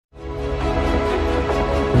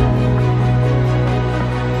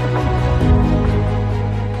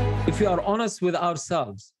we are honest with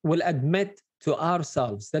ourselves, we'll admit to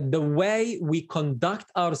ourselves that the way we conduct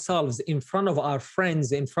ourselves in front of our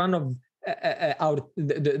friends, in front of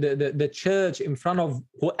the church, in front of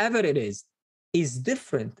whoever it is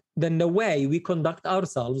different than the way we conduct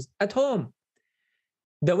ourselves at home.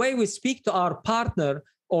 The way we speak to our partner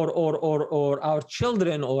or our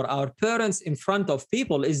children or our parents in front of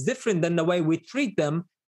people is different than the way we treat them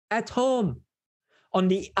at home. On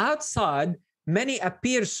the outside, many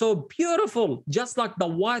appear so beautiful, just like the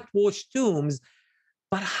whitewashed tombs.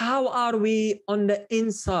 But how are we on the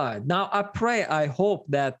inside? Now, I pray, I hope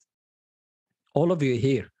that all of you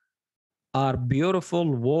here are beautiful,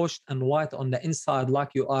 washed and white on the inside,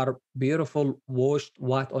 like you are beautiful, washed,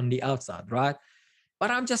 white on the outside, right? But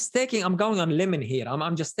I'm going on lemon here.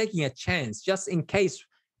 I'm just taking a chance, just in case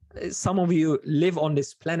some of you live on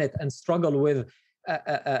this planet and struggle with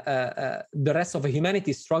the rest of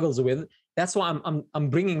humanity struggles with. That's why I'm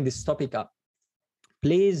bringing this topic up.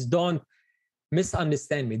 Please don't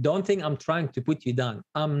misunderstand me. Don't think I'm trying to put you down.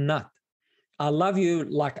 I'm not. I love you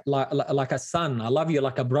like a son. I love you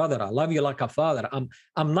like a brother. I love you like a father.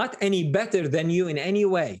 I'm not any better than you in any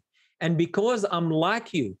way. And because I'm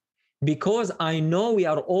like you, because I know we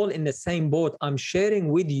are all in the same boat, I'm sharing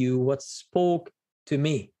with you what spoke to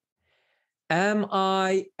me. Am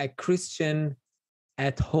I a Christian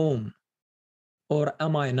at home or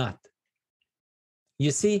am I not? You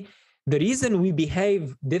see, the reason we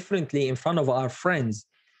behave differently in front of our friends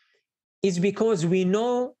is because we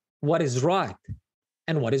know what is right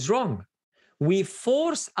and what is wrong. We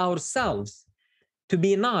force ourselves to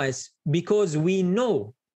be nice because we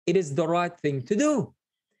know it is the right thing to do.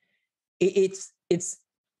 It's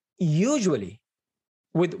usually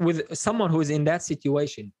with someone who is in that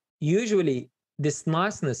situation, usually this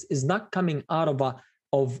niceness is not coming out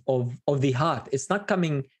of the heart. It's not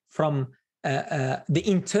coming from the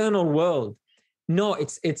internal world. No,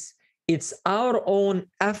 it's our own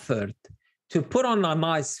effort to put on a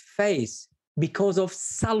nice face because of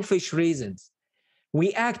selfish reasons.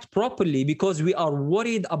 We act properly because we are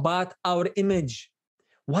worried about our image.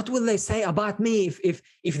 What will they say about me if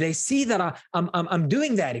they see that I'm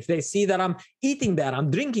doing that, if they see that I'm eating that, I'm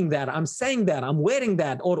drinking that, I'm saying that, I'm wearing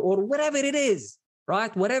that, or whatever it is,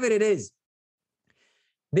 right? Whatever it is.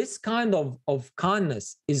 This kind of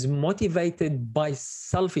kindness is motivated by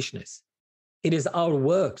selfishness. It is our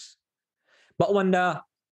works. But when the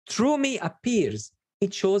true me appears,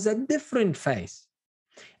 it shows a different face.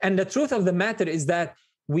 And the truth of the matter is that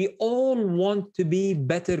we all want to be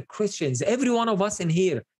better Christians. Every one of us in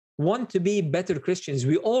here want to be better Christians.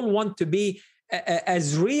 We all want to be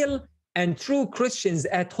as real and true Christians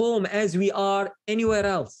at home as we are anywhere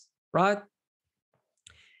else, right?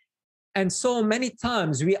 And so many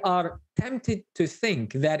times we are tempted to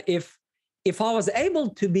think that if I was able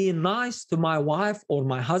to be nice to my wife or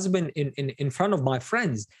my husband in front of my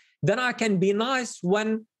friends, then I can be nice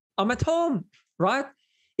when I'm at home, right?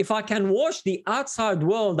 If I can wash the outside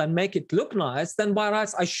world and make it look nice, then by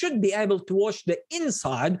rights, I should be able to wash the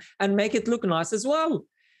inside and make it look nice as well.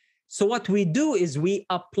 So what we do is we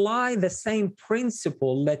apply the same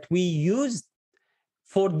principle that we used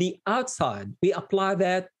for the outside. We apply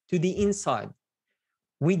that to the inside.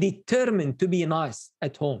 We determine to be nice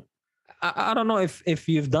at home. I don't know if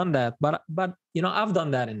you've done that, but you know, I've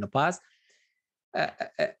done that in the past.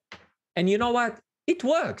 And you know what? It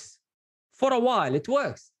works. For a while, it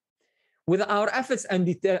works. With our efforts and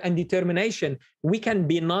determination, we can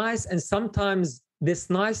be nice, and sometimes this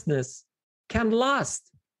niceness can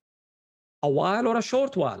last a while or a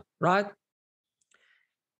short while, right?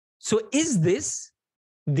 So is this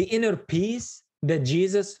the inner peace that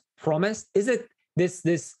Jesus promised? Is it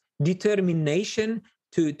this determination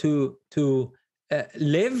to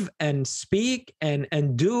live and speak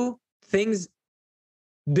and do things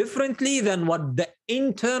differently than what the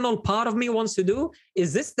internal part of me wants to do?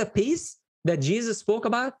 Is this the peace that Jesus spoke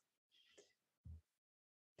about?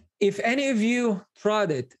 If any of you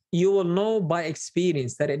tried it, you will know by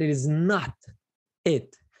experience that it is not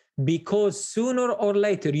it, because sooner or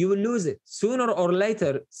later you will lose it. Sooner or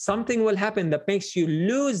later, something will happen that makes you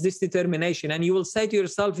lose this determination, and you will say to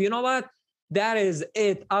yourself, you know what? That is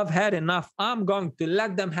it. I've had enough. I'm going to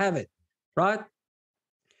let them have it, right?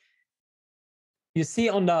 You see,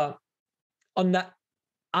 on the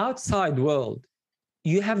outside world,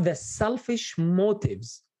 you have the selfish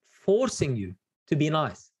motives forcing you to be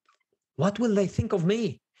nice. What will they think of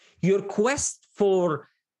me? Your quest for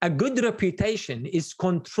a good reputation is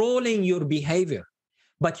controlling your behavior.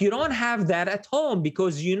 But you don't have that at home,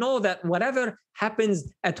 because you know that whatever happens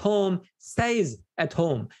at home stays at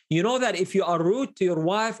home. You know that if you are rude to your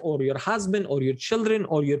wife or your husband or your children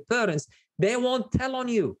or your parents, they won't tell on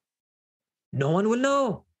you. No one will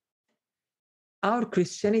know. Our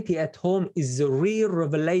Christianity at home is the real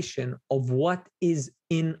revelation of what is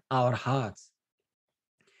in our hearts.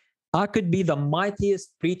 I could be the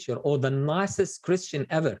mightiest preacher or the nicest Christian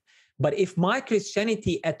ever, but if my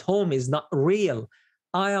Christianity at home is not real,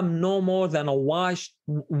 I am no more than a whitewashed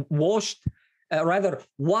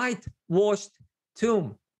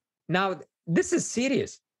tomb. Now, this is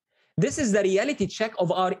serious. This is the reality check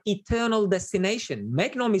of our eternal destination.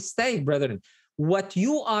 Make no mistake, brethren. What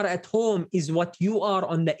you are at home is what you are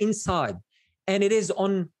on the inside. And it's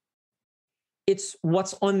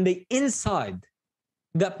what's on the inside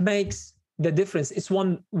that makes the difference. It's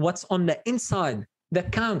what's on the inside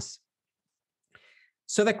that counts.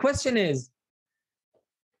 So the question is,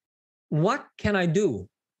 what can I do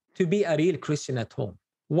to be a real Christian at home?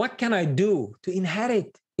 What can I do to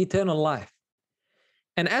inherit eternal life?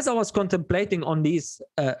 And as I was contemplating on these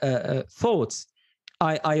thoughts,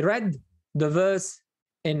 I read the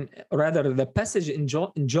passage in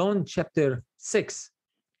John chapter 6.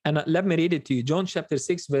 And let me read it to you. John chapter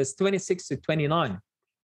 6, verse 26 to 29.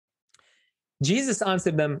 Jesus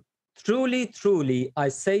answered them, "Truly, truly, I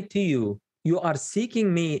say to you, you are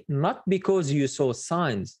seeking me not because you saw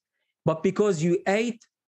signs, but because you ate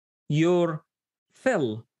your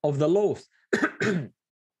fill of the loaves.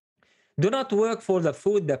 Do not work for the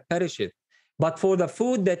food that perisheth, but for the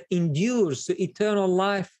food that endures to eternal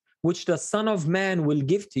life, which the Son of Man will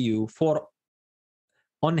give to you. For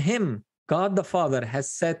on him God the Father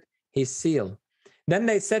has set his seal." Then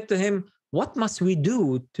they said to him, "What must we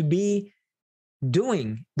do to be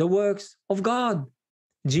doing the works of God?"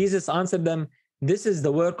 Jesus answered them, "This is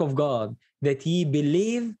the work of God, that ye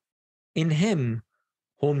believe in him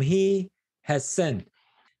whom he has sent."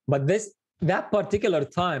 But that particular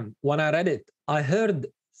time when I read it, I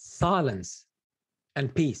heard silence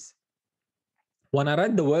and peace. When I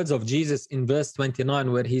read the words of Jesus in verse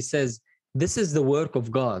 29, where he says, "This is the work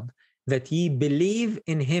of God, that ye believe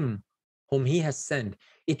in him whom he has sent,"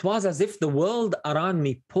 it was as if the world around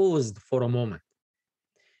me paused for a moment.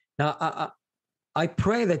 Now, I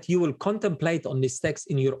pray that you will contemplate on this text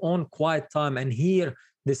in your own quiet time and hear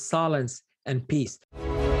this silence and peace.